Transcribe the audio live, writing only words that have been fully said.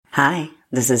Hi,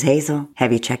 this is Hazel.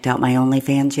 Have you checked out my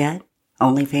OnlyFans yet?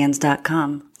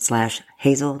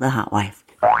 OnlyFans.com/Hazel the Hot Wife.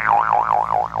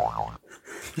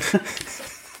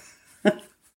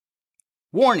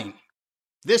 Warning.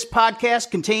 This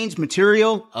podcast contains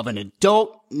material of an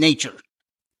adult nature.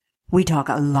 We talk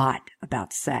a lot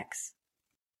about sex.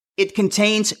 It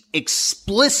contains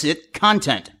explicit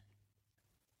content.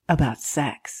 About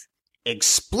sex.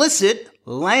 Explicit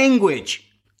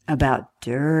language. About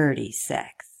dirty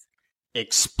sex.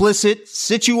 Explicit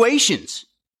situations.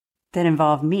 That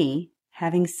involve me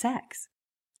having sex.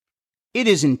 It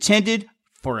is intended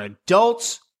for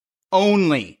adults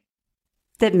only.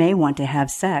 That may want to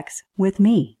have sex with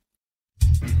me.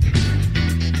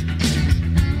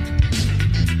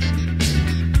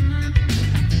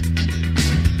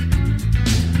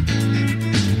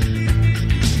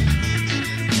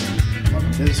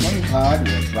 Welcome to the Swingpod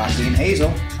with Rocky and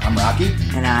Hazel. I'm Rocky.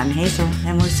 And I'm Hazel,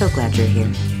 and we're so glad you're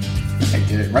here. I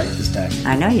did it right this time.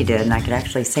 I know you did, and I could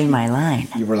actually say my line.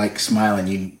 You were like smiling.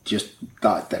 You just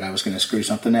thought that I was going to screw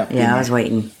something up. Yeah, I was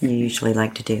waiting. You usually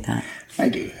like to do that. I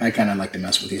do. I kind of like to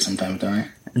mess with you sometimes, don't I?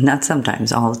 Not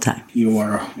sometimes, all the time. You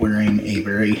are wearing a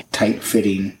very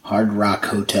tight-fitting Hard Rock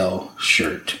Hotel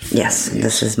shirt. Yes,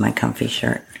 this is my comfy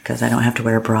shirt, because I don't have to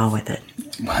wear a bra with it.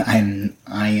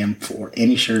 I am for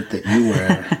any shirt that you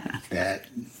wear that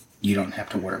you don't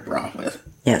have to wear a bra with.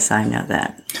 Yes, I know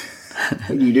that.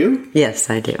 You do? Yes,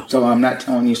 I do. So I'm not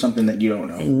telling you something that you don't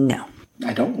know. No.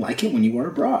 I don't like it when you wear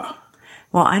a bra.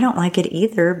 Well, I don't like it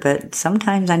either, but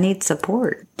sometimes I need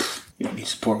support. You don't need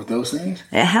support with those things?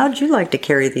 How'd you like to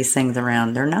carry these things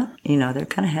around? They're not, they're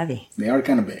kind of heavy. They are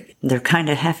kind of big. They're kind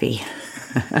of heavy.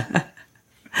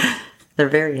 They're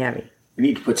very heavy. We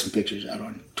need to put some pictures out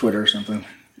on Twitter or something.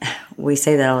 We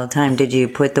say that all the time. Did you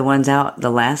put the ones out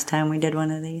the last time we did one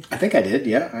of these? I think I did,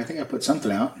 yeah. I think I put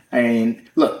something out. I mean,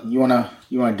 look, you wanna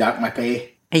dock my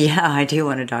pay? Yeah, I do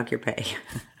want to dock your pay.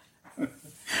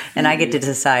 And I get to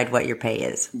decide what your pay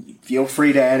is. Feel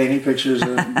free to add any pictures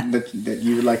that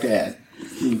you would like to add.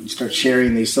 You start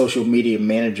sharing these social media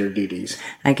manager duties.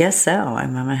 I guess so.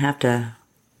 I'm going to have to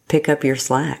pick up your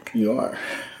slack. You are.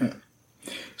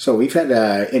 So we've had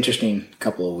an interesting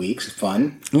couple of weeks.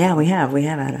 Fun. Yeah, we have. We've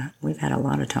had a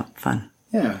lot of fun.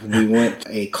 Yeah, we went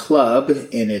to a club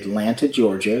in Atlanta,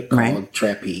 Georgia called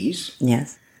Trapeze.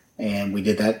 Yes. And we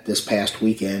did that this past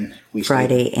weekend.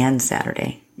 Friday and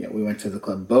Saturday. Yeah, we went to the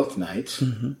club both nights.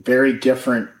 Mm-hmm. Very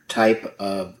different type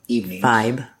of evening.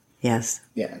 Vibe, yes.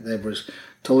 Yeah, there was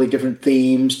totally different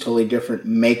themes, totally different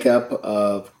makeup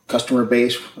of customer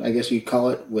base, I guess you'd call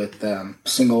it, with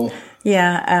single.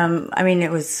 Yeah,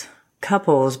 it was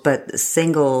couples, but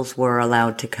singles were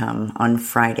allowed to come on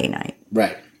Friday night.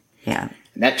 Right. Yeah.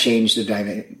 And that changed the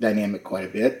dynamic quite a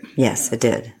bit. Yes, it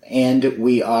did. And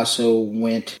we also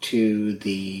went to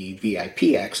the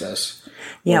VIP access.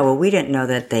 Yeah, well, we didn't know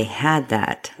that they had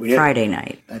that Friday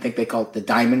night. I think they call it the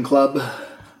Diamond Club.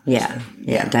 Yeah,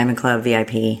 Diamond Club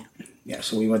VIP. Yeah,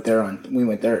 so we went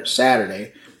there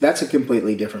Saturday. That's a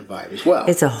completely different vibe as well.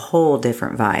 It's a whole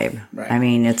different vibe. Right.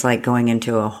 It's like going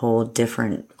into a whole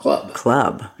different club.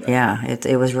 Right. Yeah,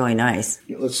 it was really nice.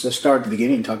 Let's just start at the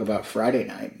beginning and talk about Friday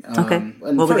night. Okay.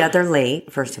 Well, we got there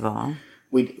late, first of all.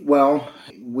 We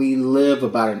live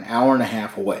about an hour and a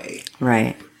half away.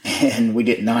 Right. And we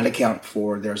did not account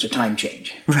for there's a time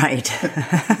change. Right.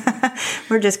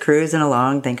 We're just cruising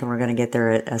along thinking we're going to get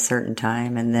there at a certain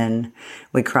time. And then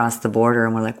we crossed the border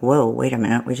and we're like, whoa, wait a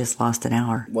minute. We just lost an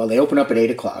hour. Well, they open up at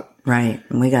 8 o'clock. Right.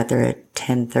 And we got there at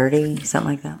 10:30,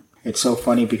 something like that. It's so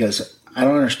funny because I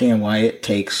don't understand why it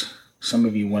takes some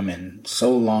of you women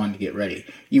so long to get ready.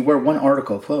 You wear one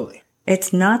article of clothing.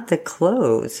 It's not the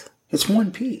clothes. It's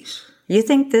one piece. You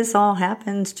think this all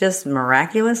happens just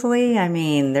miraculously?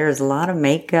 There's a lot of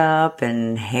makeup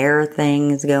and hair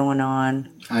things going on.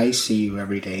 I see you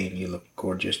every day and you look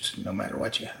gorgeous no matter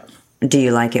what you have. Do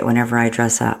you like it whenever I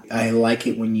dress up? I like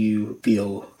it when you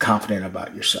feel confident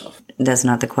about yourself. That's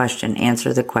not the question.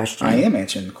 Answer the question. I am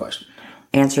answering the question.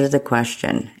 Answer the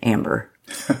question, Amber.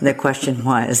 The question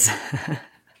was,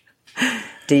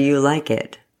 do you like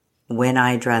it when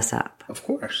I dress up? Of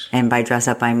course. And by dress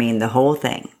up, I mean the whole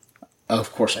thing.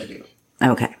 Of course I do.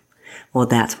 Okay. Well,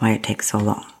 that's why it takes so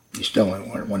long. You still only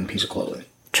wear one piece of clothing.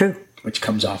 True. Which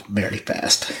comes off very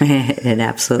fast. It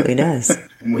absolutely does.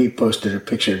 We posted a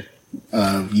picture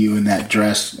of you in that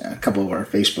dress, a couple of our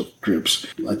Facebook groups.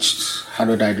 How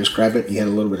did I describe it? You had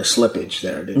a little bit of slippage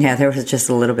there, didn't you? Yeah, there was just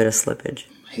a little bit of slippage.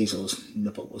 Hazel's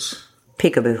nipple was...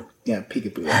 Peekaboo. Yeah,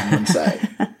 peekaboo on one side.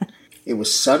 It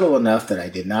was subtle enough that I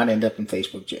did not end up in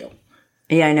Facebook jail.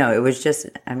 Yeah, I know. It was just,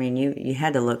 you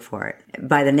had to look for it.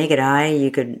 By the naked eye,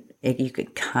 you could you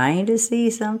could kind of see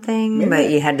something, Maybe. but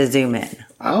you had to zoom in.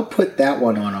 I'll put that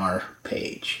one on our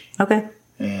page. Okay.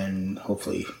 And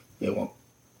hopefully it won't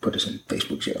put us in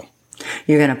Facebook jail.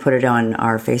 You're going to put it on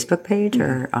our Facebook page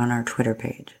or on our Twitter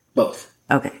page? Both.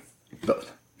 Okay.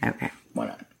 Both. Okay. Why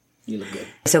not? You look good.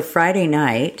 So Friday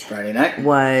night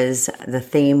the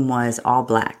theme was all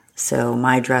black. So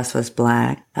my dress was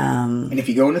black. And if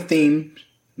you go in a theme,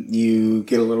 you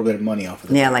get a little bit of money off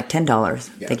of it. Yeah, like $10.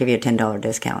 Yeah. They give you a $10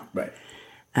 discount. Right.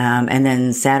 And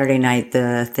then Saturday night,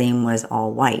 the theme was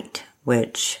all white,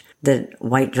 which the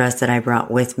white dress that I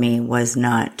brought with me was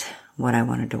not what I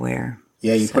wanted to wear.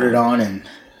 Yeah, you put it on and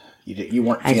you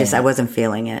weren't feeling I wasn't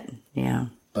feeling it. Yeah.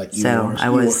 But you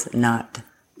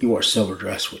wore a silver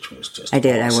dress, which was just I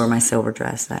did. awesome. I wore my silver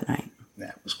dress that night.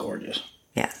 That was gorgeous.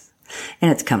 Yes. And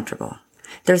it's comfortable.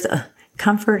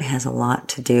 Comfort has a lot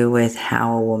to do with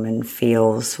how a woman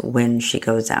feels when she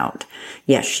goes out.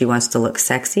 Yes, she wants to look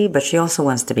sexy, but she also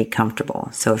wants to be comfortable.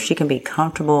 So if she can be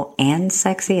comfortable and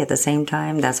sexy at the same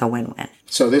time, that's a win-win.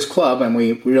 So this club, and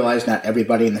we realize not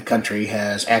everybody in the country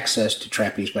has access to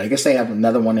trapeze, but I guess they have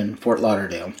another one in Fort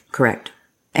Lauderdale. Correct.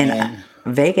 And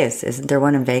Vegas, isn't there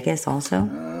one in Vegas also?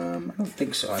 I don't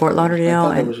think so. Fort Lauderdale?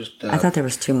 I thought there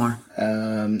was two more.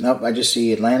 Nope, I just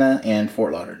see Atlanta and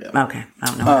Fort Lauderdale. Okay. I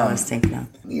don't know what I was thinking of.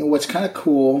 What's kind of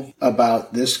cool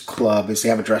about this club is they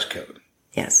have a dress code.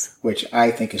 Yes. Which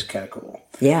I think is kind of cool.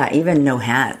 Yeah, even no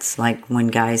hats. Like when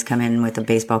guys come in with a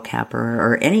baseball cap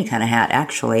or any kind of hat.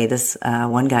 Actually, this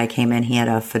one guy came in, he had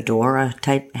a fedora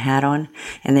type hat on,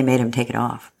 and they made him take it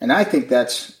off. And I think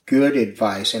that's good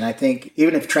advice. And I think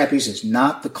even if trapeze is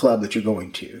not the club that you're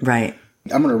going to. Right.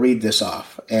 I'm going to read this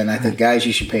off. And I think, guys,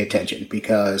 you should pay attention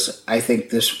because I think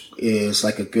this is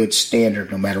like a good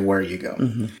standard no matter where you go.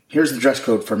 Mm-hmm. Here's the dress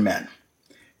code for men.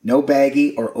 No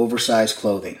baggy or oversized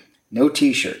clothing. No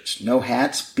t-shirts, no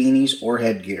hats, beanies, or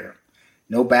headgear.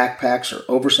 No backpacks or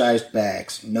oversized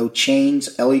bags. No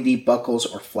chains, LED buckles,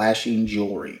 or flashing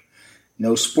jewelry.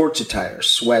 No sports attire,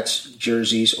 sweats,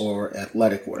 jerseys, or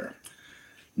athletic wear.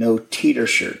 No teeter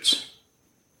shirts.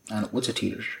 What's a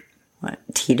teeter shirt? What?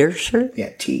 Teeter shirt? Yeah,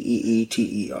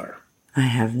 Teeter. I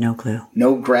have no clue.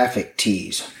 No graphic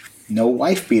tees. No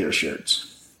wife beater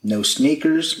shirts. No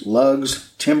sneakers,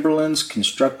 lugs, Timberlands,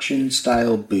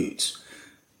 construction-style boots.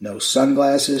 No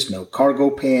sunglasses, no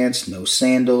cargo pants, no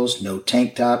sandals, no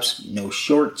tank tops, no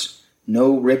shorts,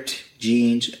 no ripped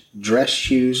jeans, dress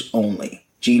shoes only.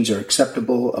 Jeans are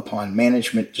acceptable upon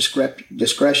management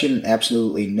discretion, and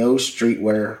absolutely no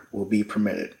streetwear will be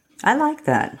permitted. I like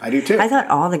that. I do too. I thought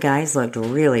all the guys looked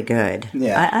really good.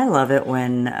 Yeah. I love it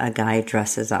when a guy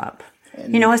dresses up.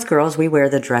 And us girls, we wear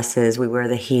the dresses, we wear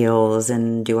the heels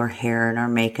and do our hair and our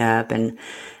makeup. And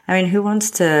I mean, who wants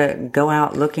to go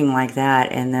out looking like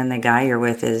that and then the guy you're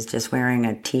with is just wearing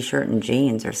a t-shirt and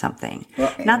jeans or something?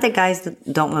 Well, not that guys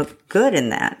don't look good in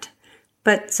that,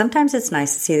 but sometimes it's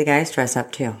nice to see the guys dress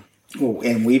up too. Well,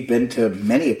 and we've been to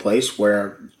many a place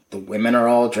where the women are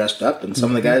all dressed up and some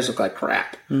of the guys look like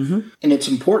crap. Mm-hmm. And it's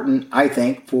important, I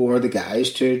think, for the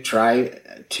guys to try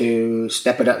to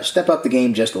step up the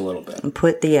game just a little bit. And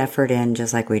put the effort in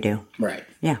just like we do. Right.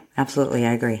 Yeah, absolutely.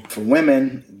 I agree. For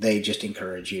women, they just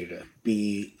encourage you to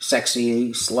be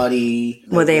sexy, slutty.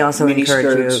 Well, they also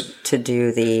encourage you to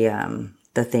do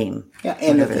the theme. Yeah,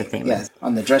 and the theme is.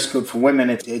 On the dress code for women,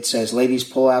 it says, ladies,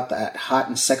 pull out that hot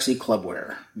and sexy club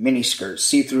wear. Mini skirts,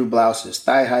 see-through blouses,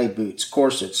 thigh-high boots,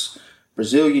 corsets,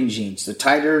 Brazilian jeans. The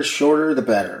tighter, shorter, the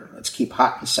better. Let's keep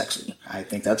hot and sexy. I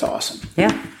think that's awesome.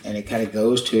 Yeah. And it kind of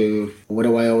goes to, what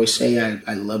do I always say?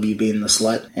 I love you being the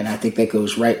slut. And I think that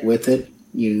goes right with it.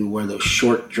 You wear those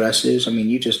short dresses. I mean,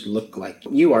 you just look like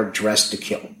you are dressed to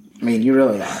kill. I mean, you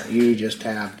really are. You just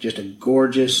have just a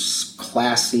gorgeous,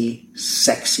 classy,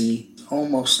 sexy,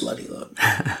 almost slutty look.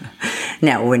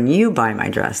 Now, when you buy my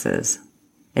dresses,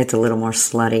 it's a little more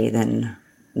slutty than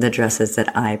the dresses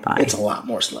that I buy. It's a lot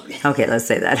more slutty. Okay, let's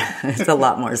say that. It's a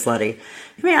lot more slutty.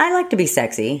 I mean, I like to be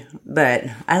sexy, but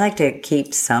I like to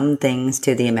keep some things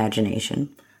to the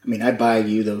imagination. I mean, I buy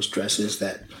you those dresses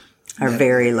that are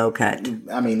very low cut.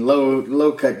 I mean,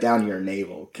 low cut down to your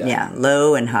navel cut. Yeah,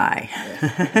 low and high.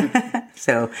 Yeah.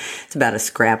 So it's about a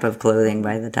scrap of clothing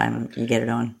by the time you get it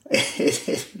on.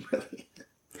 It really is.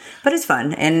 But it's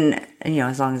fun. And,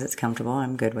 as long as it's comfortable,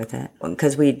 I'm good with it.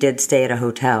 Because we did stay at a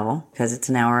hotel because it's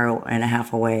an hour and a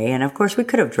half away. And of course we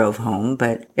could have drove home,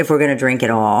 but if we're going to drink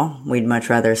at all, we'd much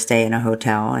rather stay in a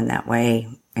hotel. And that way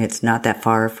it's not that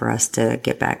far for us to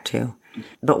get back to.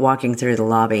 But walking through the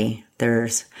lobby,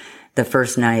 the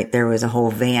first night, there was a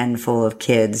whole van full of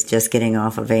kids just getting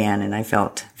off a van, and I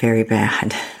felt very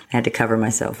bad. I had to cover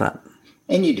myself up.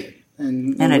 And you did.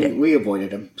 And I did. We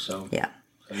avoided them, so. Yeah.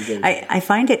 I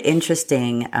find it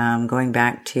interesting, going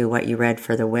back to what you read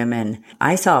for the women.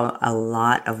 I saw a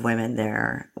lot of women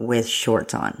there with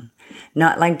shorts on.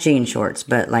 Not like jean shorts,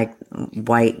 but like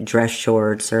white dress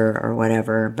shorts or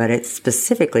whatever. But it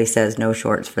specifically says no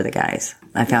shorts for the guys.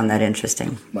 I found that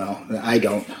interesting. Well, I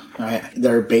don't.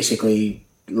 They're basically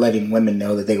letting women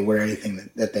know that they wear anything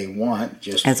that they want.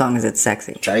 Just as long as it's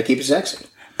sexy. Try to keep it sexy.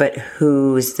 But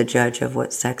who's the judge of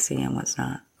what's sexy and what's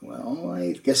not? Well,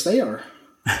 I guess they are.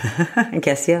 I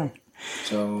guess, yeah.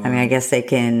 So, I mean, I guess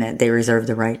they reserve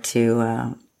the right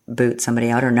to boot somebody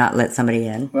out or not let somebody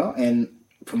in. Well, and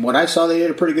from what I saw, they did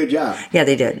a pretty good job. Yeah,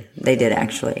 they did. They did,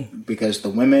 actually. Because the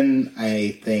women,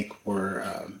 I think, were,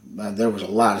 there was a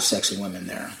lot of sexy women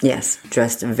there. Yes,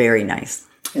 dressed very nice.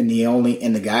 And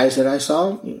the guys that I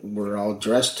saw were all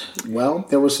dressed well.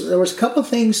 There was a couple of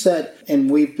things that, and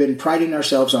we've been priding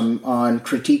ourselves on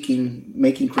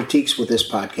making critiques with this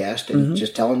podcast, and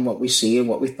just telling what we see and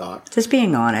what we thought. Just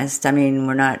being honest. I mean,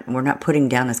 we're not putting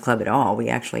down this club at all. We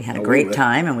actually had a great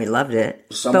time and we loved it.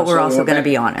 But we're also going to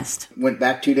be honest. Went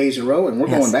back 2 days in a row, and we're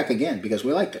going back again because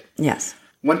we liked it. Yes.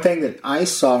 One thing that I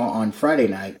saw on Friday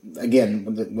night, again,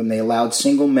 when they allowed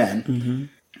single men.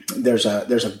 There's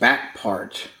a back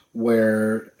part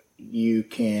where you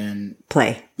can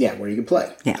play. Yeah, where you can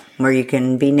play. Yeah, where you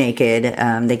can be naked.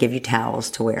 They give you towels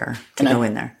to wear to go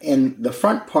in there. And the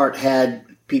front part had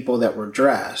people that were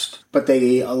dressed, but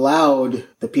they allowed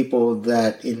the people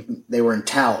that they were in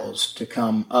towels to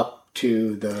come up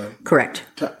to the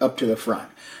up to the front.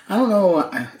 I don't know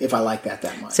if I like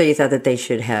that much. So you thought that they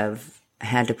should have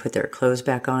had to put their clothes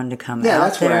back on to come out there? Yeah,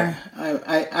 that's what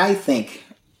I think.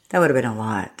 That would have been a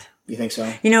lot. You think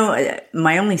so? You know,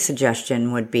 my only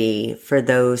suggestion would be for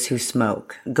those who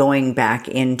smoke, going back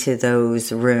into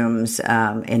those rooms,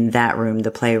 in that room,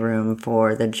 the playroom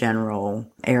for the general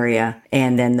area,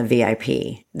 and then the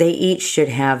VIP. They each should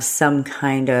have some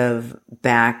kind of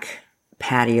back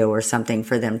patio or something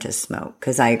for them to smoke,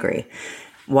 because I agree.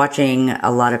 Watching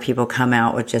a lot of people come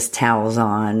out with just towels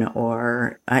on,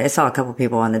 or I saw a couple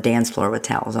people on the dance floor with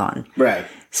towels on. Right.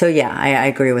 So yeah, I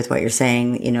agree with what you're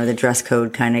saying. You know, the dress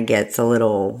code kind of gets a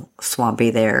little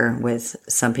swampy there with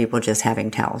some people just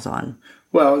having towels on.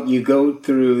 Well, you go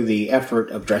through the effort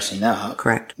of dressing up.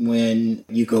 Correct. When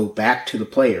you go back to the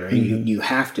play area, you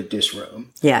have to disrobe.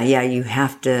 Yeah, you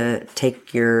have to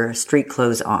take your street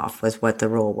clothes off was what the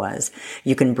rule was.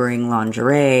 You can bring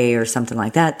lingerie or something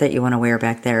like that you want to wear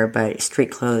back there, but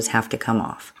street clothes have to come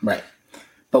off. Right.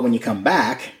 But when you come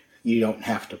back, you don't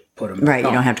have to put them back Right,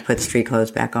 on. you don't have to put the street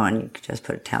clothes back on. You could just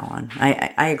put a towel on.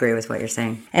 I agree with what you're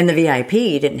saying. And the VIP,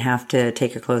 you didn't have to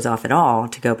take your clothes off at all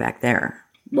to go back there.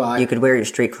 Well, you could wear your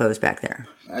street clothes back there.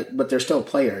 But there's still a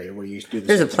play area where you do this.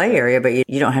 There's a play area, but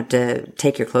you don't have to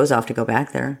take your clothes off to go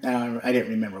back there. I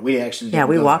didn't remember. We actually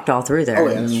we walked all through there,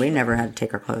 and we true. Never had to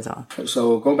take our clothes off.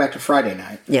 So go back to Friday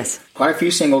night. Yes. Quite a few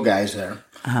single guys there.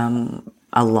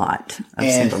 A lot of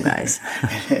single guys.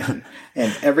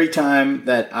 and every time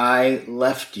that I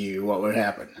left you, what would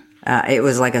happen? It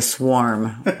was like a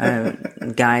swarm.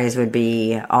 Guys would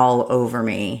be all over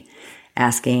me,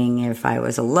 asking if I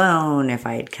was alone, if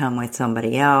I had come with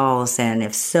somebody else, and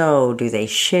if so, do they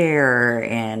share?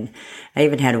 And I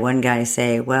even had one guy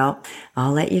say, well,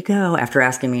 I'll let you go, after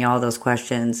asking me all those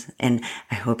questions, and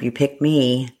I hope you pick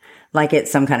me, like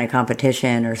it's some kind of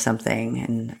competition or something.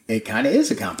 And it kind of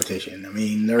is a competition. I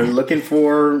mean, they're looking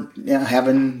for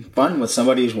having fun with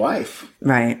somebody's wife.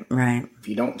 Right. If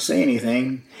you don't say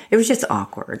anything. It was just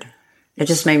awkward. It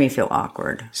just made me feel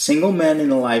awkward. Single men in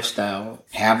the lifestyle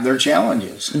have their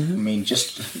challenges. I mean,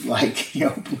 just like,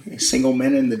 single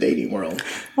men in the dating world.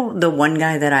 Well, the one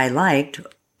guy that I liked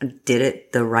did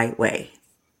it the right way.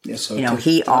 Yeah, so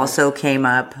he also came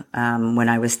up when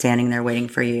I was standing there waiting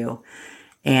for you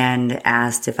and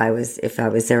asked if I was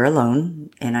there alone.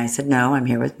 And I said, no, I'm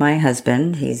here with my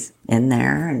husband. He's in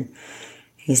there. And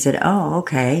he said, oh,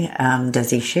 okay.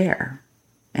 Does he share?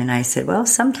 And I said, well,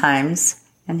 sometimes.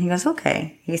 And he goes,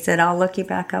 okay. He said, I'll look you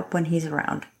back up when he's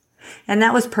around. And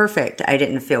that was perfect. I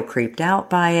didn't feel creeped out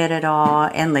by it at all.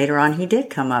 And later on, he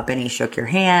did come up and he shook your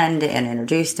hand and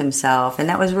introduced himself. And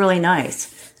that was really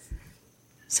nice.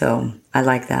 So I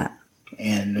like that.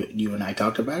 And you and I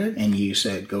talked about it, and you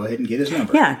said, go ahead and get his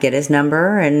number. Yeah, get his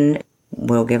number, and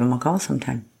we'll give him a call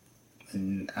sometime.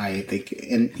 And I think,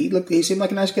 and he seemed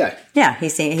like a nice guy. Yeah,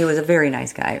 he was a very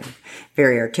nice guy.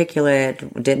 Very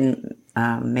articulate, didn't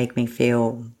make me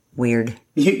feel weird.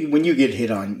 When you get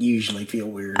hit on, you usually feel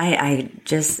weird. I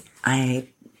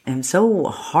am so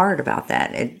hard about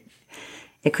that.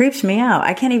 It creeps me out.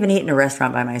 I can't even eat in a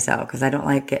restaurant by myself because I don't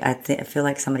like it. I feel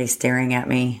like somebody's staring at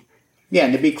me. Yeah,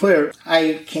 and to be clear,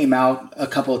 I came out a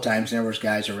couple of times and there was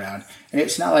guys around. And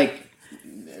it's not like...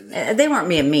 They weren't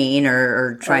being mean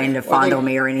or trying to fondle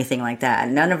me or anything like that.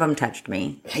 None of them touched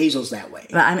me. Hazel's that way.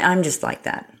 But I'm just like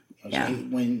that. Yeah.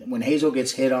 When Hazel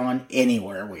gets hit on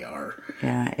anywhere we are.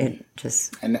 Yeah, it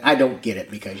just... And I don't get it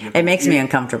because... It makes me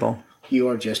uncomfortable. You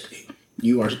are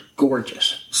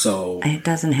gorgeous. So... It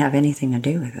doesn't have anything to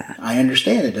do with that. I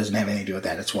understand it doesn't have anything to do with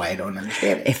that. That's why I don't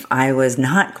understand it. If I was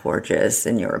not gorgeous,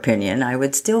 in your opinion, I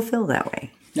would still feel that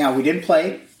way. Now, we didn't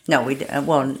play... No, we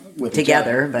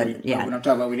together, but yeah. When I'm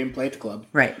talking about we didn't play at the club.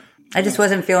 Right. I just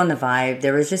wasn't feeling the vibe.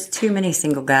 There was just too many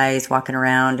single guys walking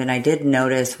around, and I did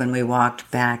notice when we walked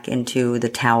back into the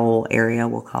towel area,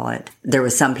 we'll call it, there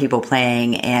was some people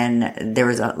playing, and there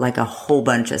was a whole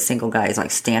bunch of single guys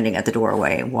like standing at the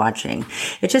doorway watching.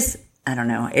 It just, I don't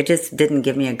know, it just didn't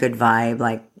give me a good vibe.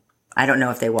 Like, I don't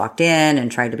know if they walked in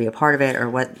and tried to be a part of it or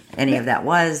what any of that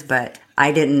was, but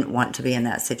I didn't want to be in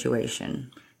that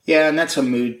situation. Yeah, and that's a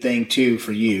mood thing, too,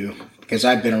 for you, because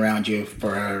I've been around you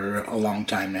for a long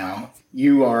time now.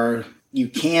 You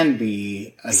can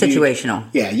be...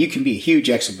 situational. You can be a huge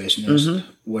exhibitionist,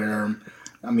 where,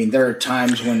 I mean, there are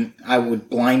times when I would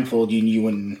blindfold you and you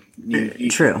wouldn't...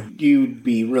 True. You'd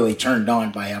be really turned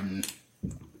on by having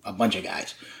a bunch of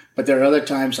guys. But there are other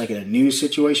times, like in a news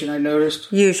situation, I noticed.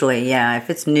 Usually, yeah. If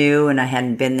it's new and I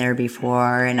hadn't been there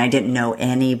before and I didn't know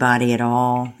anybody at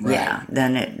all, right. Yeah,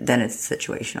 then it's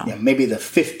situational. Yeah, maybe the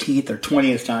 15th or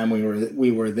 20th time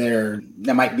we were there,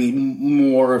 that might be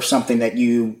more of something that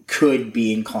you could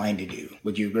be inclined to do.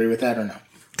 Would you agree with that or no?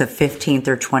 The 15th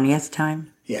or 20th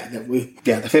time? Yeah, the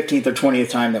 15th or 20th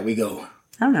time that we go.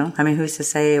 I don't know. I mean, who's to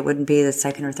say it wouldn't be the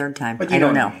second or third time? But I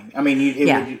don't know. I mean,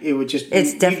 it would just...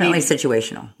 It's definitely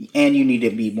situational. And you need to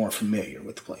be more familiar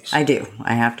with the place. I do.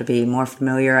 I have to be more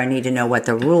familiar. I need to know what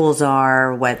the rules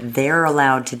are, what they're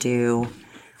allowed to do,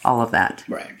 all of that.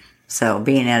 Right. So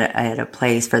being at a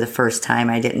place for the first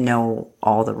time, I didn't know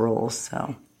all the rules,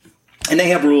 so... And they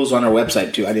have rules on our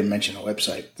website, too. I didn't mention the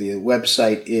website. The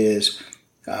website is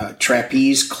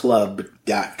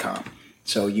trapezeclub.com.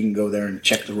 So you can go there and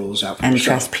check the rules out for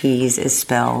yourself. And trapeze is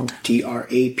spelled?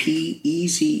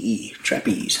 Trapeze.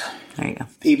 Trapeze. There you go.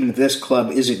 Even if this club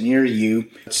isn't near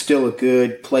you, it's still a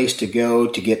good place to go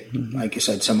to get, like I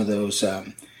said, some of those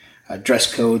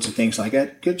dress codes and things like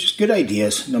that. Just good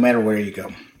ideas, no matter where you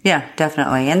go. Yeah,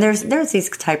 definitely. And there's these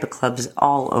type of clubs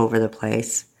all over the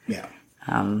place. Yeah.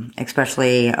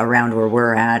 Especially around where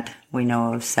we're at. We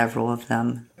know of several of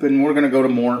them. And we're going to go to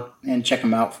more and check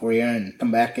them out for you and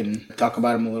come back and talk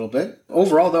about them a little bit.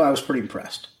 Overall, though, I was pretty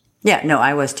impressed. Yeah, no,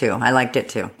 I was too. I liked it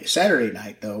too. Saturday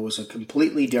night, though, was a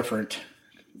completely different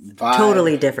vibe.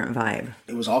 Totally different vibe.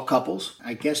 It was all couples,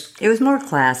 I guess. It was more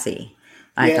classy,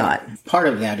 I thought. Part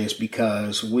of that is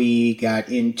because we got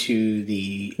into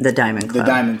the Diamond Club.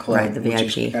 The Diamond Club. Right, the VIP.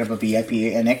 Which is kind of a VIP,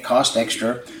 and it cost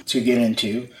extra to get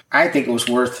into. I think it was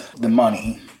worth the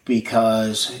money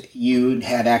because you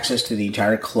had access to the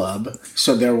entire club.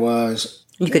 So there was...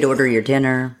 You could order your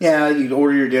dinner. Yeah, you'd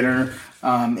order your dinner.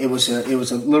 It was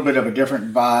a little bit of a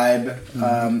different vibe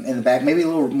in the back, maybe a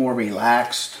little more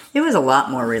relaxed. It was a lot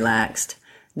more relaxed.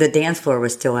 The dance floor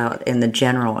was still out in the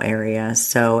general area,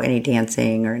 so any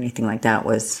dancing or anything like that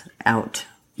was out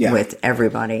with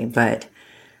everybody. But,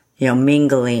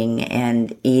 mingling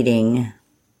and eating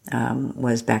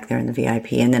was back there in the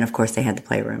VIP. And then, of course, they had the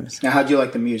playrooms. Now, how'd you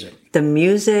like the music? The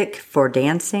music for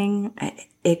dancing,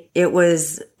 it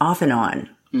was off and on.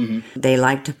 Mm-hmm. They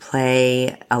like to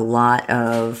play a lot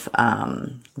of,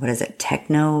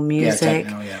 techno music?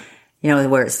 Yeah, techno, yeah.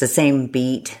 Where it's the same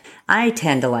beat. I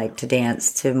tend to like to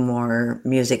dance to more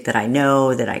music that I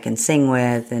know, that I can sing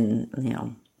with, and,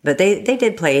 but they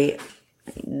did play,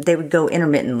 they would go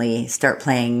intermittently start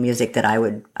playing music that I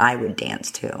would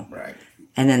dance to. Right.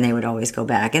 And then they would always go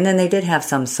back. And then they did have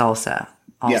some salsa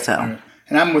also. Yeah,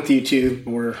 and I'm with you too.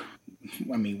 We're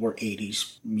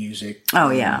 80s music. Oh,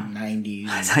 yeah. 90s.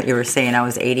 I thought you were saying I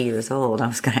was 80 years old. I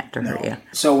was going to have to hurt you.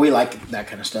 So we like that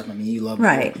kind of stuff. I mean, you love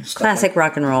classic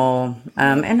rock and roll.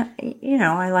 And,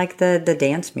 I like the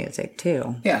dance music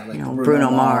too. Yeah, like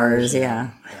Bruno Mars.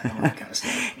 Yeah. All that kind of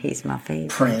stuff. He's my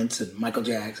favorite. Prince and Michael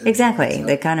Jackson. Exactly.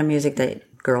 The kind of music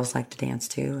that girls like to dance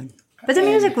to. But the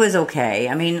music was okay.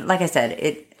 I mean, like I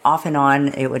said, off and on,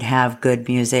 it would have good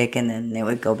music, and then they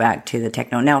would go back to the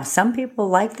techno. Now, some people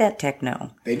like that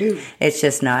techno. They do. It's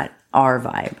just not our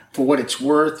vibe. For what it's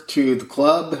worth to the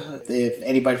club, if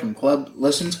anybody from the club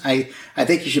listens, I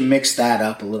think you should mix that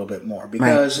up a little bit more.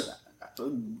 Because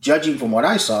judging from what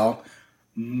I saw,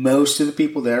 most of the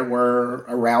people there were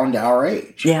around our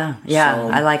age. Yeah, So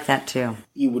I like that too.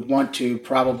 you would want to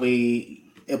probably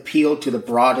appealed to the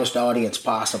broadest audience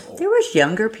possible. There was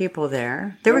younger people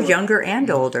there. There was younger and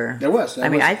older. There was.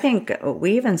 I think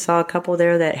we even saw a couple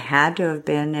there that had to have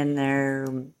been in their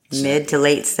mid to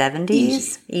late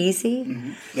 70s. Easy.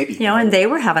 Mm-hmm. Maybe. And they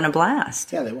were having a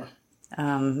blast. Yeah, they were.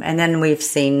 And then we've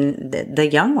seen the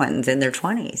young ones in their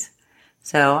 20s.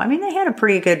 So, they had a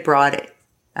pretty good broad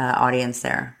audience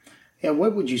there. Yeah,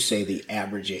 what would you say the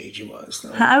average age was,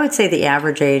 though? I would say the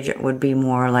average age would be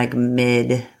more like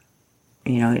mid,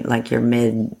 like your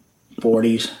mid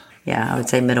 40s. Yeah, I would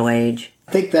say middle age.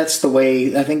 I think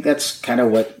that's kind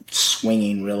of what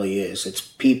swinging really is. It's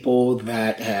people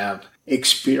that have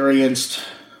experienced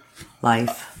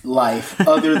life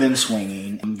other than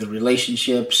swinging. The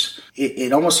relationships,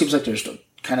 it almost seems like there's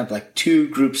kind of like two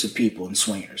groups of people in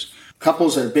swingers.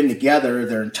 Couples that have been together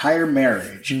their entire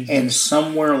marriage, and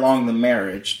somewhere along the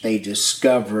marriage, they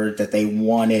discovered that they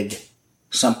wanted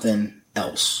something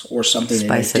else or something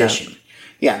in addition.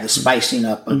 Yeah, the spicing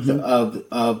up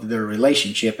of their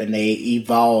relationship, and they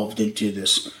evolved into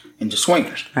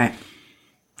swingers. Right.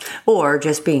 Or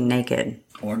just being naked.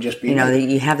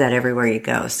 You have that everywhere you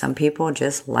go. Some people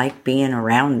just like being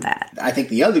around that. I think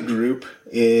the other group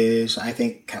is, kind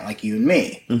of like you and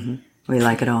me. Mm-hmm. We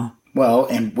like it all. Well,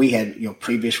 and we had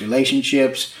previous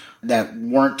relationships that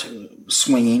weren't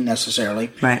swinging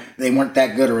necessarily. Right. They weren't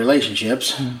that good of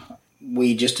relationships.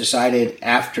 We just decided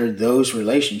after those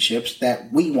relationships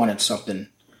that we wanted something.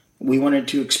 We wanted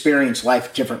to experience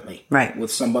life differently. Right.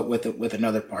 With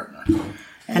another partner.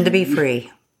 And to be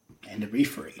free.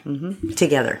 Mm-hmm.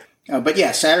 Together. But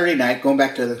yeah, Saturday night, going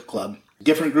back to the club,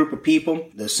 different group of people.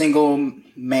 The single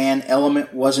man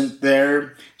element wasn't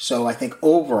there. So I think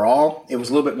overall, it was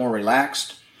a little bit more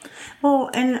relaxed. Well,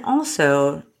 and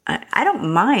also, I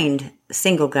don't mind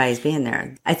single guys being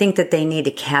there. I think that they need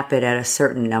to cap it at a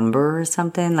certain number or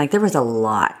something. Like there was a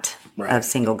lot of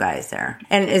single guys there.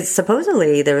 And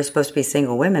supposedly there was supposed to be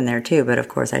single women there too. But of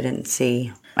course, I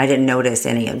didn't notice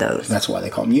any of those. That's why they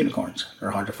call them unicorns.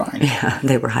 They're hard to find. Yeah,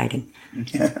 they were hiding.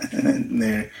 and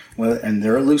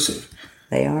they're elusive.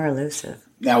 They are elusive.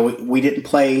 Now, we didn't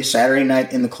play Saturday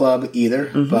night in the club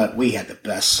either, but we had the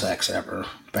best sex ever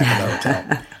back at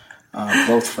the hotel.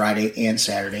 Both Friday and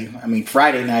Saturday.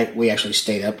 Friday night, we actually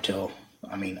stayed up till,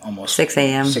 almost 6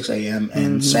 a.m. 6 a.m.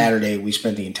 And Saturday, we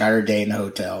spent the entire day in the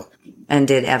hotel. And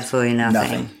did absolutely nothing.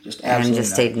 Nothing. Just absolutely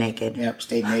nothing. Stayed naked. Yep,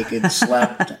 stayed naked,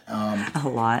 slept. A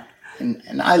lot.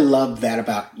 And I love that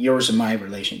about yours and my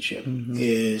relationship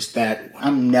is that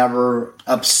I'm never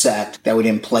upset that we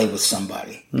didn't play with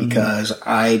somebody because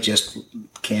I just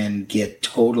can get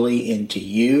totally into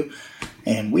you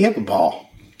and we have a ball.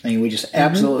 We just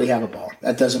absolutely have a ball.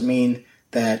 That doesn't mean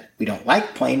that we don't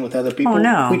like playing with other people. Oh,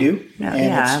 no. We do. No,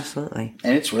 absolutely.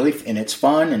 And it's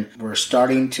fun and we're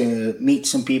starting to meet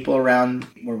some people around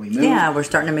where we move. Yeah, we're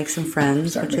starting to make some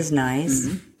friends, which is nice.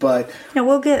 But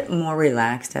we'll get more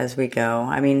relaxed as we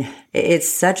go. It's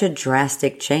such a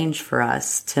drastic change for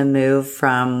us to move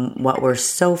from what we're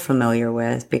so familiar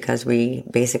with because we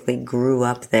basically grew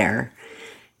up there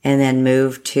and then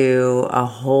move to a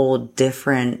whole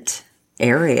different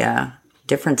area,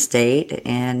 different state,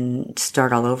 and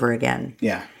start all over again.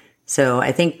 Yeah. So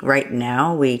I think right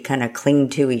now we kind of cling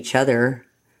to each other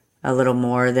a little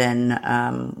more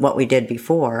than what we did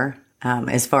before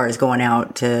as far as going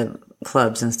out to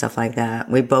clubs and stuff like that.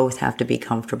 We both have to be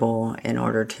comfortable in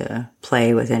order to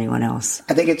play with anyone else.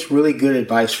 I think it's really good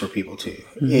advice for people too,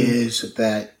 is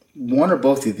that one or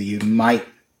both of you might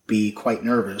be quite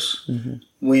nervous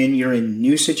when you're in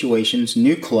new situations,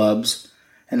 new clubs,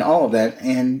 and all of that,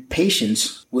 and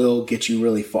patience will get you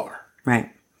really far. Right.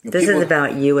 This is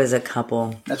about you as a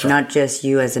couple, not just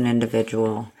you as an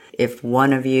individual. If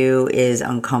one of you is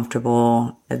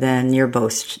uncomfortable, then you're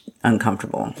both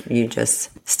uncomfortable. You just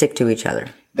stick to each other.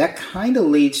 That kind of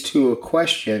leads to a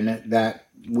question that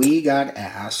we got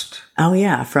asked. Oh,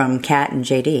 yeah, from Kat and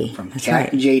JD. From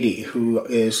Kat and JD, who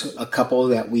is a couple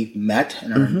that we've met.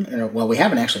 Well, we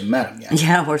haven't actually met them yet.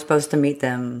 Yeah, we're supposed to meet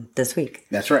them this week.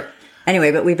 That's right.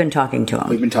 Anyway, but we've been talking to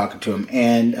them.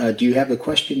 And do you have the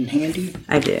question handy?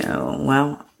 I do.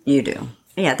 Well, you do.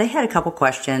 Yeah, they had a couple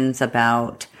questions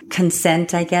about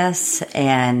consent, I guess,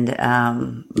 and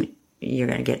you're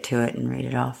going to get to it and read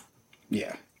it off.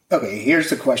 Yeah. Okay, here's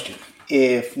the question.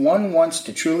 If one wants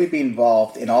to truly be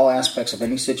involved in all aspects of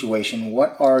any situation,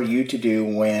 what are you to do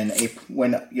when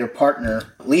your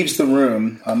partner leaves the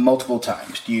room multiple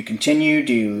times? Do you continue?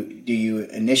 Do you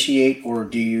initiate, or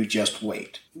do you just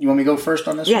wait? You want me to go first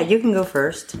on this one? Yeah, you can go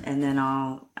first, and then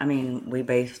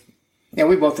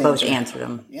we both answered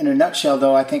them. In a nutshell,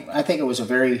 though, I think it was a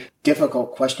very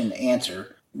difficult question to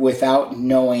answer without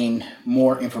knowing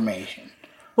more information.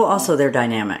 Well, also their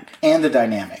dynamic. And the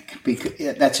dynamic.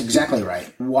 Because, that's exactly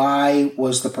right. Why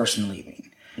was the person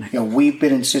leaving? We've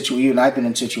been in you and I've been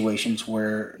in situations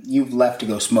where you've left to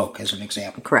go smoke, as an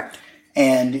example. Correct.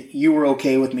 And you were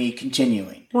okay with me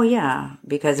continuing. Well, yeah,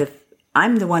 because if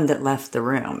I'm the one that left the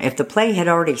room, if the play had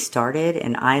already started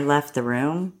and I left the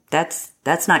room, that's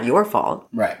not your fault.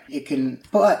 Right.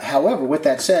 But however, with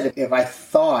that said, if I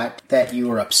thought that you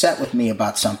were upset with me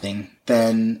about something,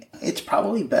 then it's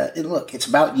probably look, it's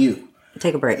about you.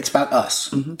 Take a break. It's about us.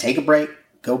 Mm-hmm. Take a break.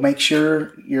 Go make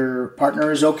sure your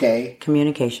partner is okay.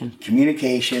 Communication,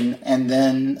 and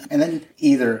then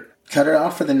either cut it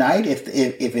off for the night if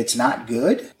it's not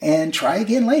good, and try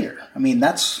again later. I mean,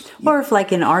 or if,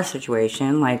 like in our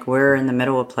situation, like we're in the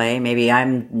middle of play, maybe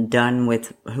I'm done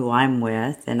with who I'm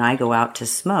with, and I go out to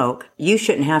smoke. You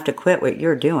shouldn't have to quit what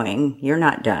you're doing. You're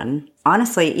not done.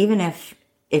 Honestly, even if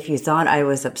you thought I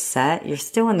was upset, you're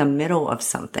still in the middle of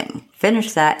something.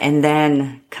 Finish that and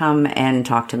then come and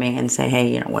talk to me and say,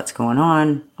 hey, what's going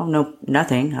on? Oh, no,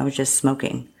 nothing. I was just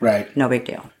smoking. Right. No big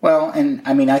deal. Well, and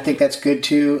I mean, I think that's good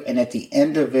too. And at the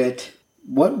end of it,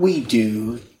 what we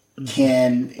do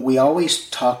we always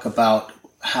talk about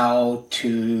how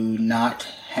to not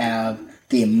have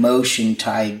the emotion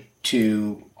tied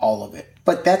to all of it.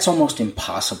 But that's almost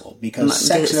impossible because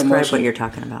sex and emotion... Describe what you're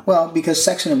talking about. Well, because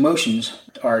sex and emotions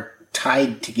are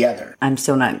tied together. I'm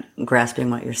still not grasping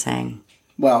what you're saying.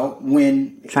 Well,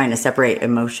 trying to separate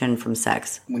emotion from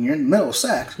sex. When you're in the middle of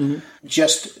sex,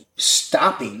 just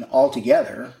stopping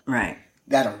altogether... Right.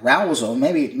 That arousal,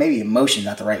 maybe emotion,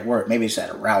 not the right word. Maybe it's that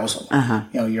arousal. Uh-huh.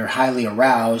 You're highly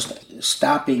aroused.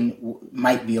 Stopping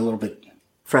might be a little bit...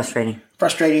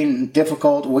 Frustrating,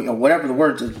 difficult, whatever the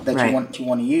words that right. you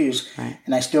want to use. Right.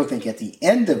 And I still think at the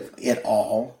end of it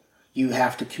all, you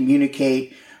have to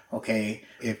communicate, okay,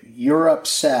 if you're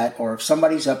upset or if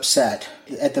somebody's upset,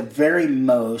 at the very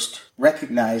most,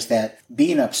 recognize that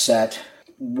being upset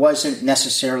wasn't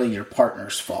necessarily your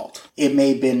partner's fault. It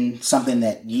may have been something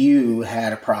that you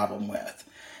had a problem with.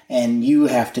 And you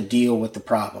have to deal with the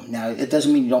problem. Now, it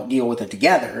doesn't mean you don't deal with it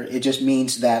together. It just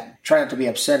means that try not to be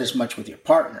upset as much with your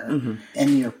partner. Mm-hmm.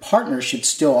 And your partner should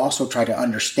still also try to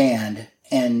understand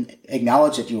and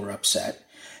acknowledge that you were upset.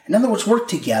 In other words, work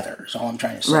together is all I'm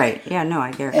trying to say. Right. Yeah, no, I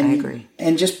agree.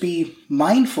 And just be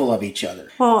mindful of each other.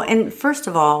 Well, and first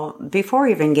of all, before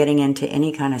even getting into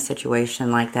any kind of situation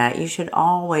like that, you should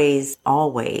always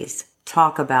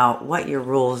talk about what your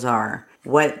rules are.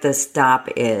 What the stop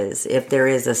is, if there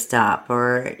is a stop,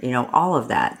 or, all of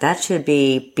that. That should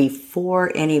be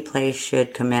before any play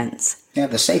should commence. Yeah,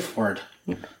 the safe word.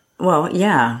 Well,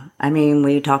 yeah. I mean,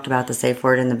 we talked about the safe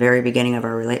word in the very beginning of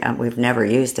our relationship. We've never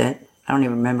used it. I don't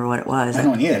even remember what it was. I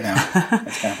don't either now.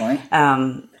 That's kind of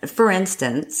funny. For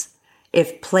instance,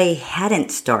 if play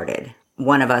hadn't started,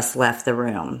 one of us left the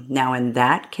room. Now, in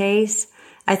that case,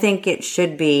 I think it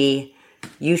should be,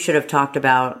 you should have talked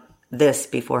about this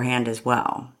beforehand as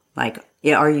well. Like,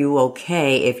 are you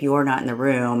okay if you're not in the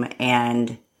room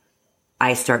and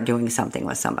I start doing something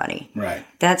with somebody? Right.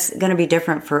 That's going to be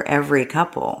different for every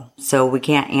couple. So we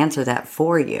can't answer that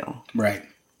for you. Right.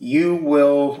 You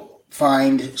will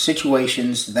find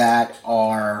situations that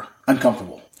are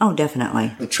uncomfortable. Oh,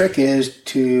 definitely. The trick is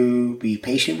to be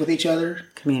patient with each other.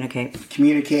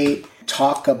 Communicate.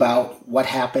 Talk about what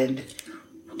happened.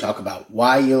 Talk about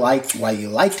why you liked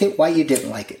it, why you didn't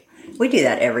like it. We do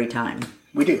that every time.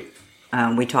 We do.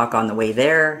 We talk on the way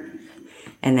there,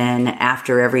 and then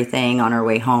after everything on our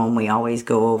way home, we always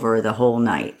go over the whole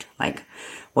night. Like,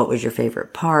 what was your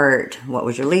favorite part? What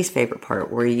was your least favorite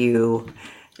part?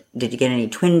 Did you get any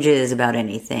twinges about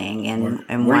anything?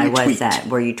 And why was that?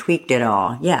 Where you tweaked it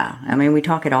all? Yeah. I mean, we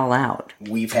talk it all out.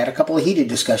 We've had a couple of heated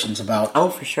discussions about... Oh,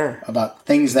 for sure. About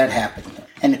things that happened.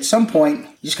 And at some point,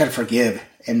 you just got to forgive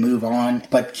and move on,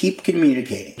 but keep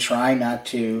communicating. Try not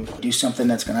to do something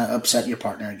that's going to upset your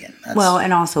partner again. Well,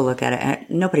 and also look at it.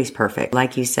 Nobody's perfect.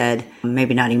 Like you said,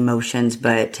 maybe not emotions,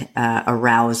 but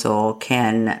arousal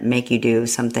can make you do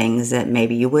some things that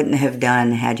maybe you wouldn't have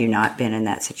done had you not been in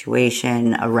that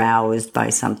situation, aroused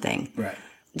by something. Right.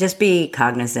 Just be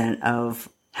cognizant of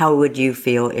how would you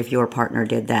feel if your partner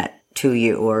did that to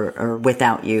you or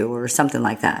without you or something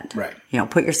like that. Right.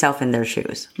 Put yourself in their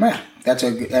shoes. Yeah, that's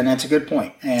a good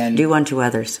point. And do unto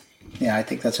others. Yeah, I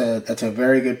think that's a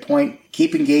very good point.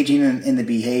 Keep engaging in the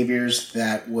behaviors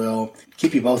that will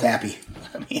keep you both happy.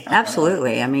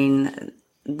 Absolutely. I mean,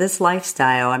 this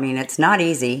lifestyle, it's not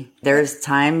easy. There's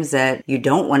times that you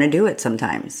don't want to do it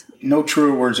sometimes. No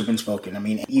truer words have been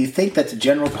spoken. You think that the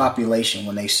general population,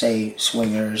 when they say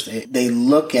swingers, they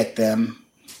look at them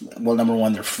well, number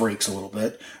one, they're freaks a little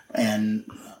bit. And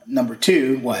number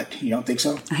two, what? You don't think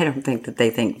so? I don't think that they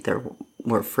think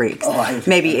we're freaks. Oh,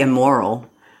 maybe immoral,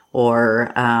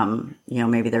 or,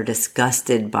 maybe they're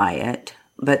disgusted by it.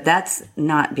 But that's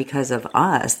not because of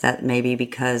us. That may be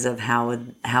because of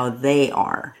how they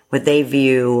are, what they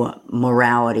view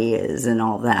morality is and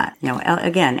all that.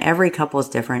 Again, every couple is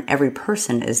different. Every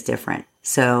person is different.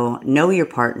 So know your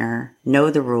partner,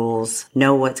 know the rules,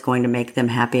 know what's going to make them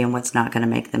happy and what's not going to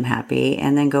make them happy,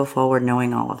 and then go forward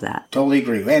knowing all of that. Totally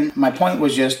agree. And my point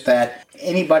was just that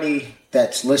anybody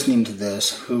that's listening to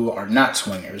this who are not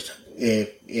swingers,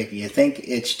 if you think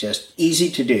it's just easy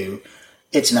to do,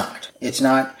 it's not. It's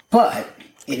not, but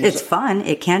it's fun.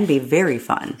 It can be very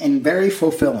fun. And very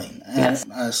fulfilling. Yes.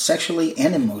 Sexually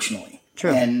and emotionally.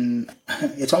 True. And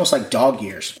it's almost like dog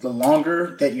years. The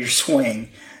longer that you swing,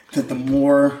 the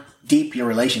more deep your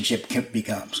relationship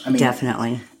becomes. I mean,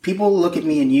 definitely. People look at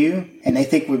me and you, and they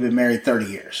think we've been married 30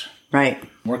 years. Right.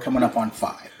 We're coming up on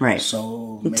 5. Right.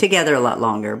 So together a lot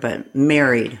longer, but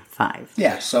married 5.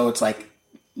 Yeah, so it's like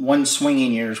one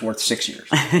swinging year is worth 6 years.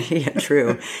 Yeah,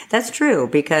 true. That's true,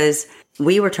 because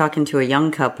we were talking to a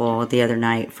young couple the other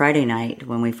night, Friday night,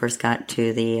 when we first got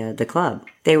to the club.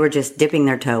 They were just dipping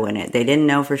their toe in it. They didn't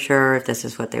know for sure if this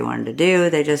is what they wanted to do.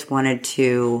 They just wanted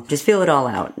to just feel it all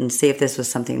out and see if this was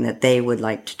something that they would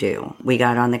like to do. We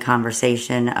got on the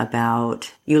conversation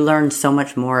about, you learn so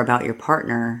much more about your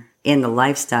partner in the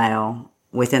lifestyle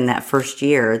within that first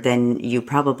year than you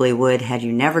probably would had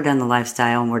you never done the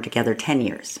lifestyle and were together 10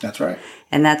 years. That's right.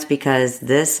 And that's because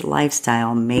this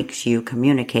lifestyle makes you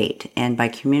communicate. And by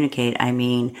communicate, I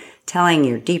mean telling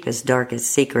your deepest, darkest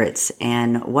secrets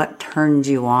and what turns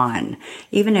you on.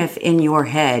 Even if in your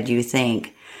head you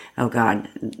think, oh God,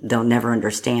 they'll never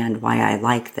understand why I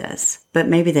like this. But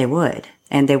maybe they would.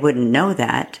 And they wouldn't know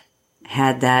that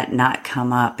had that not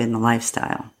come up in the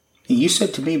lifestyle. You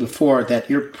said to me before that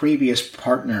your previous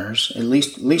partners, at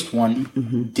least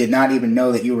one, did not even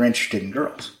know that you were interested in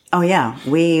girls. Oh yeah,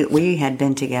 we had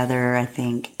been together, I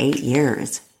think, 8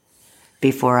 years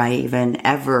before I even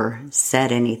ever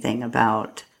said anything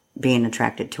about being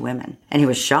attracted to women, and he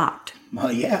was shocked.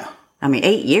 Well, yeah. I mean,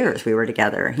 8 years we were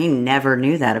together. He never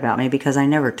knew that about me because I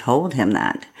never told him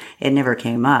that. It never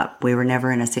came up. We were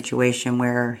never in a situation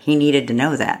where he needed to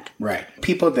know that. Right.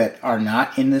 People that are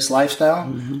not in this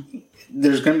lifestyle,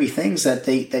 there's going to be things that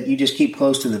you just keep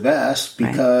close to the vest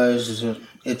because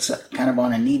it's kind of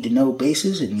on a need-to-know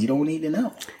basis, and you don't need to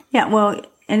know. Yeah, well,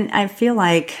 and I feel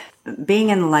like being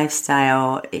in the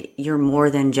lifestyle, you're more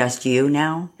than just you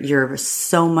now. You're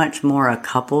so much more a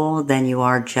couple than you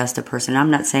are just a person.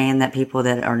 I'm not saying that people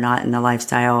that are not in the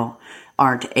lifestyle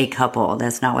aren't a couple.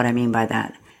 That's not what I mean by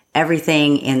that.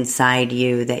 Everything inside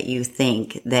you that you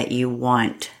think, that you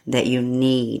want, that you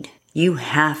need, you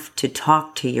have to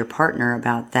talk to your partner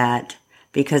about that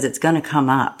because it's going to come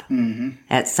up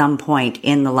at some point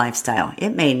in the lifestyle.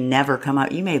 It may never come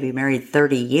up. You may be married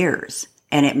 30 years.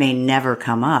 And it may never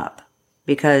come up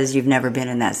because you've never been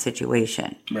in that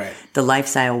situation. Right. The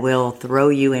lifestyle will throw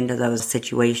you into those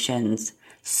situations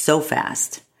so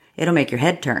fast. It'll make your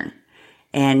head turn.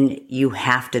 And you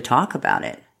have to talk about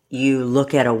it. You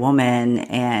look at a woman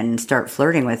and start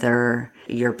flirting with her.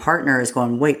 Your partner is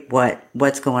going, wait,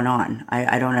 what's going on?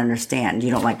 I don't understand.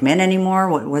 You don't like men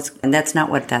anymore? And that's not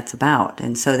what that's about.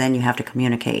 And so then you have to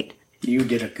communicate. You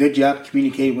did a good job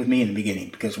communicating with me in the beginning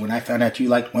because when I found out you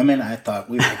liked women, I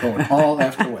thought we were going all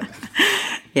after women.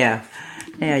 Yeah,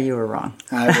 you were wrong.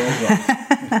 I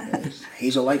was wrong.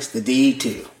 Hazel likes the D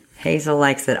too. Hazel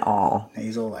likes it all.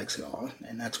 Hazel likes it all.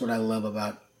 And that's what I love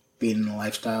about being in the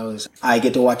lifestyle is I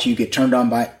get to watch you get turned on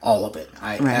by all of it.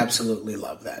 I absolutely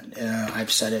love that.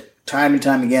 I've said it time and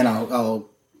time again. I'll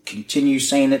continue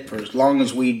saying it for as long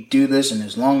as we do this and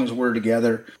as long as we're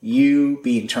together. You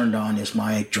being turned on is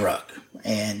my drug.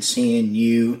 And seeing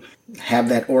you have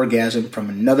that orgasm from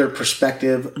another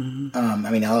perspective.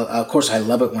 Of course, I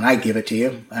love it when I give it to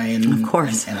you. Of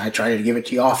course. And I try to give it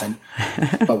to you often.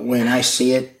 But when I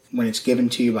see it, when it's given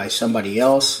to you by somebody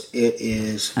else, it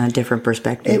is a different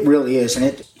perspective. It really is. And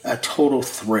it's a total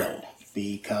thrill.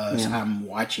 Because I'm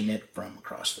watching it from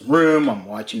across the room. I'm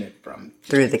watching it from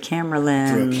through the camera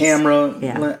lens. Through a camera.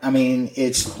 Yeah. I mean,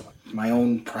 it's my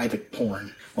own private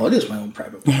porn. Well, it is my own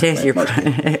private porn. It is your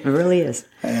it really is.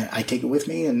 And I take it with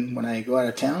me, and when I go out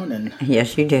of town, and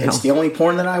yes, you do. It's the only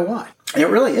porn that I watch. It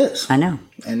really is. I know,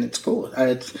 and it's cool.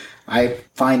 I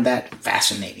find that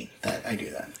fascinating that I do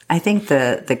that. I think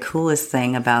the coolest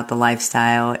thing about the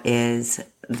lifestyle is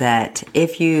that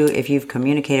if you've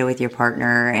communicated with your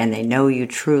partner and they know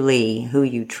who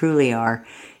you truly are,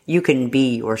 you can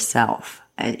be yourself.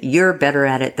 you're better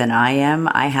at it than I am.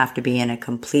 I have to be in a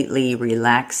completely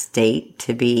relaxed state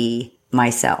to be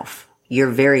myself. You're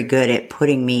very good at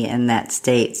putting me in that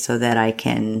state so that I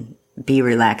can be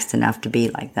relaxed enough to be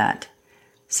like that.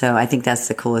 So I think that's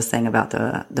the coolest thing about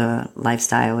the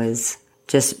lifestyle is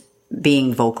just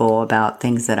being vocal about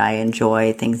things that I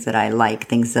enjoy, things that I like,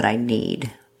 things that I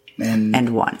need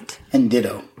and want. And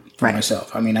ditto for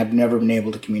myself. I mean, I've never been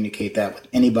able to communicate that with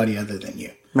anybody other than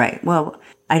you. Right. Well,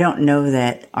 I don't know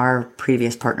that our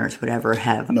previous partners would ever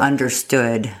have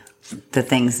understood the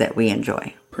things that we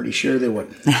enjoy. Pretty sure they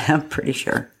wouldn't. I'm pretty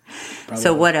sure.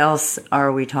 So what else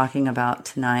are we talking about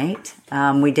tonight?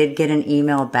 We did get an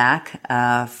email back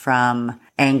from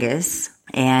Angus,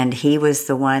 and he was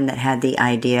the one that had the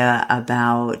idea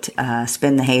about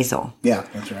Spin the Hazel. Yeah,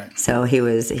 that's right. So he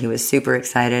was super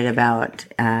excited about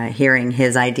hearing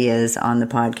his ideas on the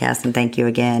podcast, and thank you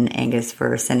again, Angus,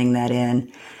 for sending that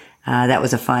in. That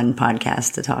was a fun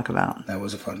podcast to talk about. That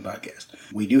was a fun podcast.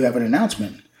 We do have an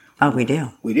announcement. Oh, we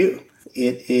do. We do.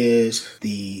 It is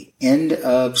the end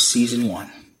of season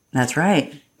 1. That's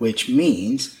right. Which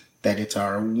means that it's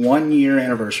our 1-year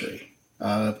anniversary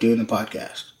of doing the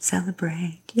podcast.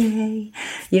 Celebrate. Yay.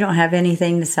 You don't have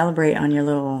anything to celebrate on your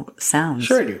little sounds.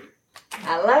 Sure I do.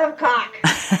 I love cock.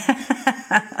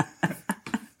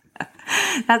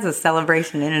 That's a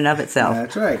celebration in and of itself.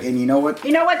 That's right. And you know what?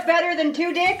 You know what's better than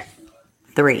 2 dicks?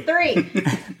 3. 3.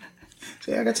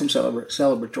 See, I got some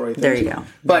celebratory things. There you go.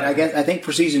 But I think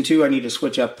for season 2, I need to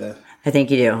switch up the... I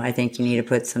think you do. I think you need to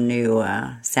put some new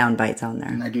sound bites on there.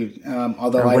 And I do.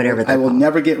 Although Or I will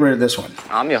never get rid of this one.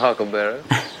 I'm your huckleberry.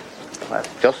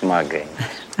 That's just my game.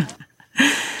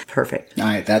 Perfect. All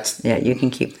right, Yeah, you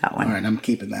can keep that one. All right, I'm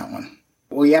keeping that one.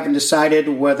 We haven't decided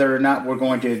whether or not we're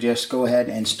going to just go ahead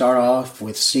and start off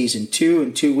with season 2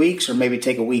 in 2 weeks, or maybe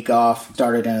take a week off,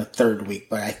 start it in a third week.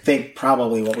 But I think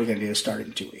probably what we're going to do is start it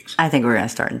in 2 weeks. I think we're going to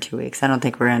start in 2 weeks. I don't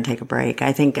think we're going to take a break.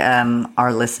 I think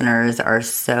our listeners are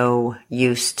so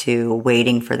used to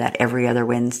waiting for that every other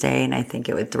Wednesday, and I think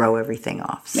it would throw everything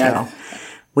off. So Yeah.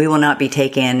 we will not be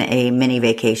taking a mini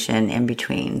vacation in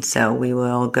between. So we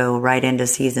will go right into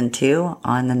season 2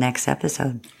 on the next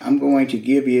episode. I'm going to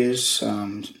give you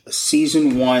some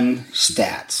season 1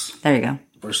 stats. There you go.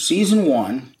 For season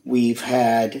 1, we've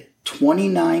had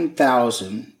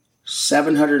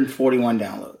 29,741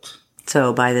 downloads.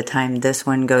 So by the time this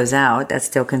one goes out, that's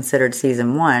still considered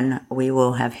season 1, we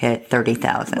will have hit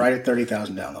 30,000. Right at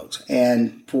 30,000 downloads.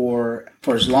 And for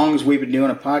as long as we've been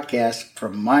doing a podcast,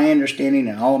 from my understanding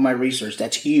and all of my research,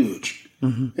 that's huge.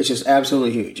 Mm-hmm. It's just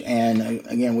absolutely huge. And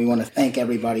again, we want to thank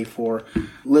everybody for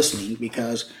listening,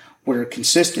 because we're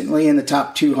consistently in the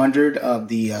top 200 of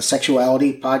the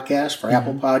sexuality podcast for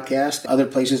Apple Podcasts, other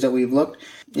places that we've looked.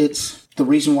 It's the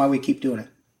reason why we keep doing it.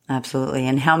 Absolutely.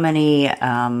 And how many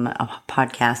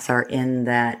podcasts are in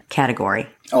that category?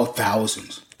 Oh,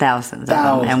 thousands. Thousands of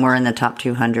them. And we're in the top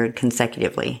 200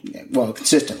 consecutively. Yeah, well,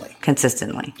 consistently.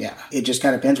 Consistently. Yeah. It just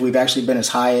kind of depends. We've actually been as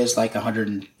high as like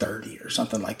 130 or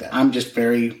something like that. I'm just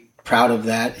very proud of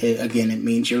that. Again, it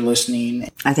means you're listening.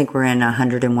 I think we're in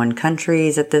 101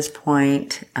 countries at this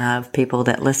point of people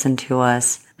that listen to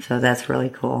us. So that's really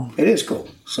cool. It is cool.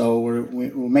 So we're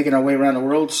making our way around the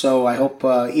world. So I hope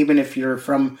even if you're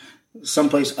from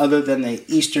someplace other than the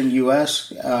eastern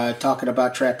U.S., talking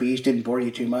about trapeze didn't bore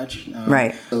you too much.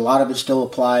 Right. A lot of it still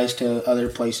applies to other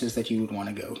places that you would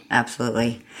want to go.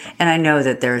 Absolutely. And I know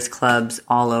that there's clubs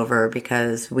all over,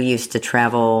 because we used to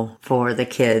travel for the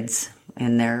kids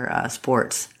in their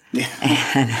sports. Yeah.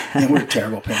 And we're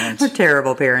terrible parents. We're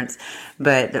terrible parents.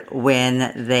 But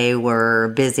when they were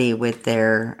busy with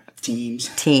their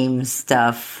team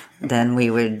stuff, then we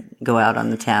would go out on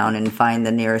the town and find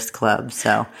the nearest club.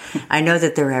 So I know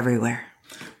that they're everywhere.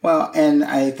 Well, and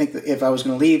I think that if I was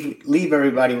going to leave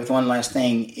everybody with one last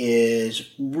thing, is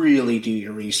really do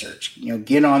your research.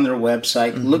 Get on their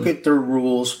website, look at their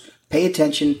rules, pay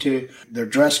attention to their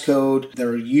dress code.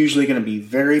 They're usually going to be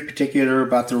very particular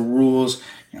about their rules.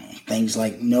 Things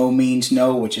like no means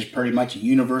no, which is pretty much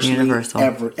universal.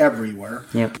 Everywhere.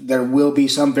 Yep. There will be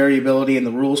some variability in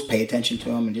the rules. Pay attention to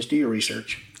them and just do your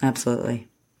research. Absolutely.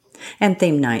 And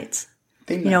theme nights.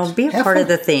 Be a Have part fun. of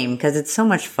the theme, because it's so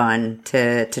much fun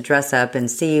to dress up and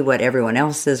see what everyone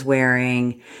else is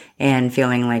wearing and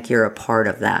feeling like you're a part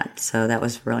of that. So that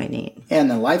was really neat. And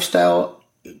the lifestyle,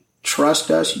 trust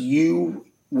us, you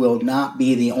will not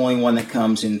be the only one that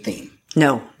comes in theme.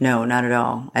 No, not at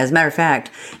all. As a matter of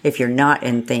fact, if you're not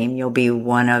in theme, you'll be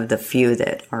one of the few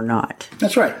that are not.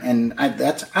 That's right. And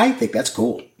I think that's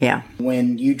cool. Yeah.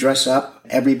 When you dress up,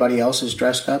 everybody else is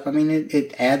dressed up. I mean,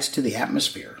 it adds to the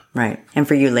atmosphere. Right. And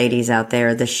for you ladies out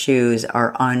there, the shoes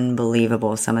are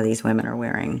unbelievable. Some of these women are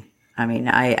wearing. I mean,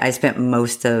 I spent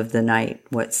most of the night,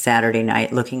 Saturday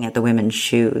night, looking at the women's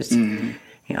shoes. You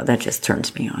know, that just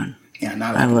turns me on. Yeah,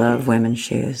 I love women's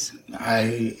shoes.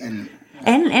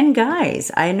 And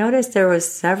guys. I noticed there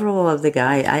was several of the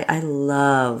guys. I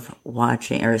love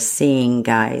watching or seeing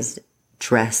guys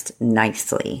dressed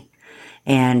nicely.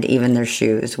 And even their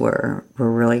shoes were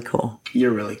really cool.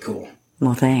 You're really cool.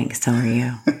 Well, thanks. So are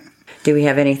you. Do we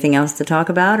have anything else to talk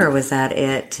about, or was that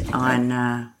it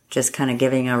on just kind of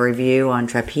giving a review on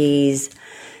Trapeze?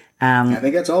 I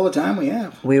think that's all the time we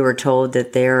have. We were told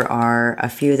that there are a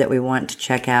few that we want to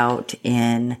check out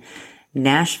in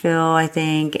Nashville, I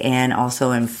think, and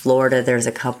also in Florida. There's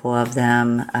a couple of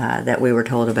them that we were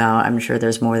told about. I'm sure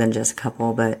there's more than just a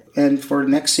couple, but... And for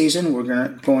next season,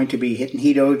 we're going to be hitting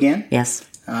Hito again. Yes.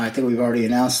 I think we've already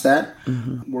announced that.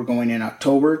 Mm-hmm. We're going in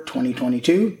October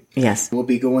 2022. Yes. We'll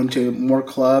be going to more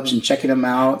clubs and checking them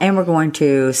out. And we're going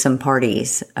to some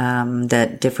parties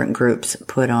that different groups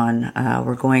put on.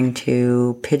 We're going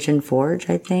to Pigeon Forge,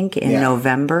 I think, in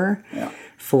November. Yeah.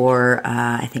 For,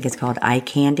 I think it's called Eye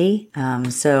Candy.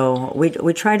 So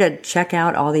we try to check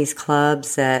out all these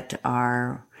clubs that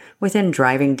are within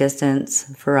driving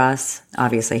distance for us.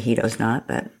 Obviously, Hito's not,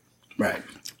 but. Right.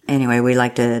 Anyway, we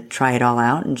like to try it all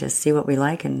out and just see what we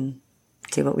like and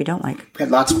see what we don't like. We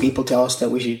had lots of people tell us that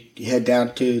we should head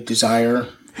down to Desire.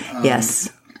 Yes.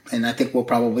 And I think we'll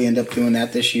probably end up doing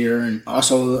that this year. And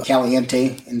also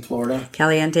Caliente in Florida.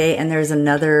 Caliente. And there's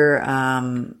another,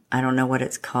 I don't know what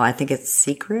it's called. I think it's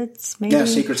Secrets, maybe? Yeah,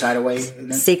 Secrets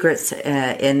Hideaway. Secrets,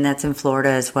 and that's in Florida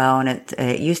as well. And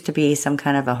it used to be some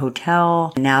kind of a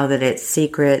hotel. Now that it's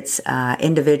Secrets,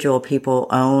 individual people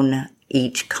own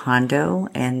each condo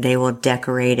and they will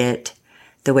decorate it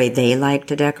the way they like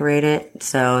to decorate it.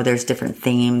 So there's different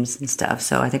themes and stuff.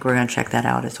 So I think we're going to check that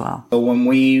out as well. So when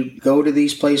we go to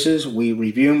these places, we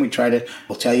review them. We'll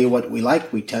tell you what we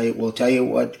like. We'll tell you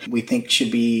what we think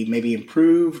should be maybe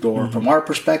improved or from our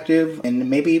perspective, and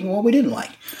maybe even what we didn't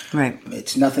like. Right.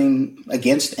 It's nothing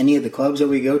against any of the clubs that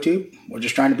we go to. We're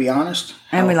just trying to be honest.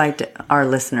 And we like our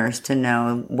listeners to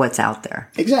know what's out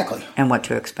there. Exactly. And what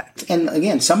to expect. And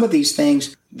again, some of these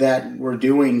things that we're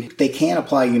doing, they can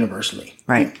apply universally.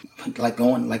 Right. Like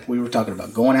we were talking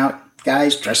about, going out,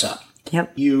 guys, dress up.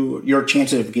 Yep. Your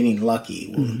chances of getting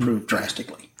lucky will improve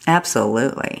drastically.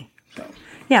 Absolutely. So.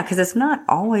 Yeah, because it's not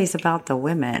always about the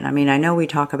women. I mean, I know we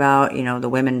talk about, the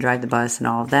women drive the bus and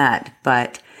all of that,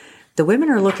 but the women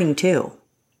are looking too.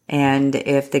 And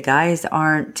if the guys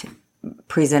aren't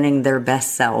presenting their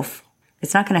best self,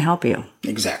 it's not going to help you.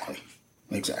 Exactly.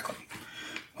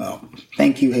 Well,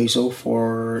 thank you, Hazel,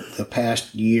 for the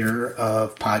past year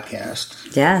of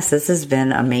podcasts. Yes, this has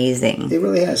been amazing. It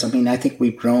really has. I mean, I think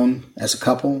we've grown as a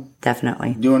couple.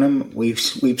 Definitely. Doing them. We've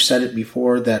said it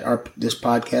before that this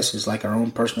podcast is like our own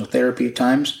personal therapy at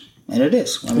times, and it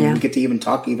is. I mean, we get to even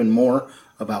talk even more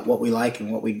about what we like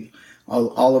and what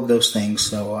all of those things.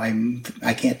 So I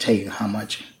can't tell you how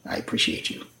much I appreciate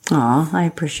you. Oh, I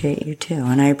appreciate you too.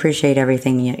 And I appreciate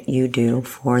everything you do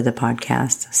for the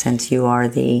podcast, since you are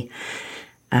the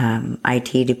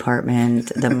IT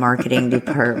department, the marketing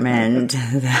department.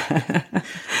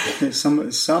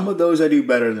 Some of those I do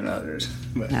better than others.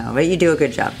 But you do a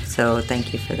good job. So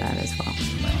thank you for that as well.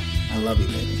 I love you,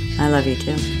 baby. I love you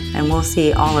too. And we'll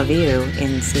see all of you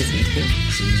in season 2.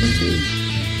 Season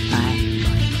 2. Bye.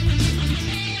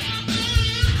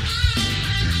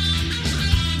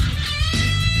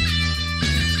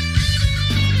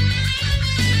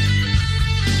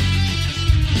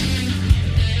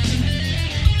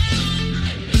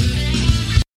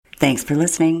 Thanks for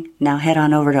listening. Now head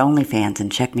on over to OnlyFans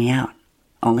and check me out.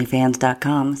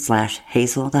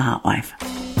 OnlyFans.com/HazelTheHotWife.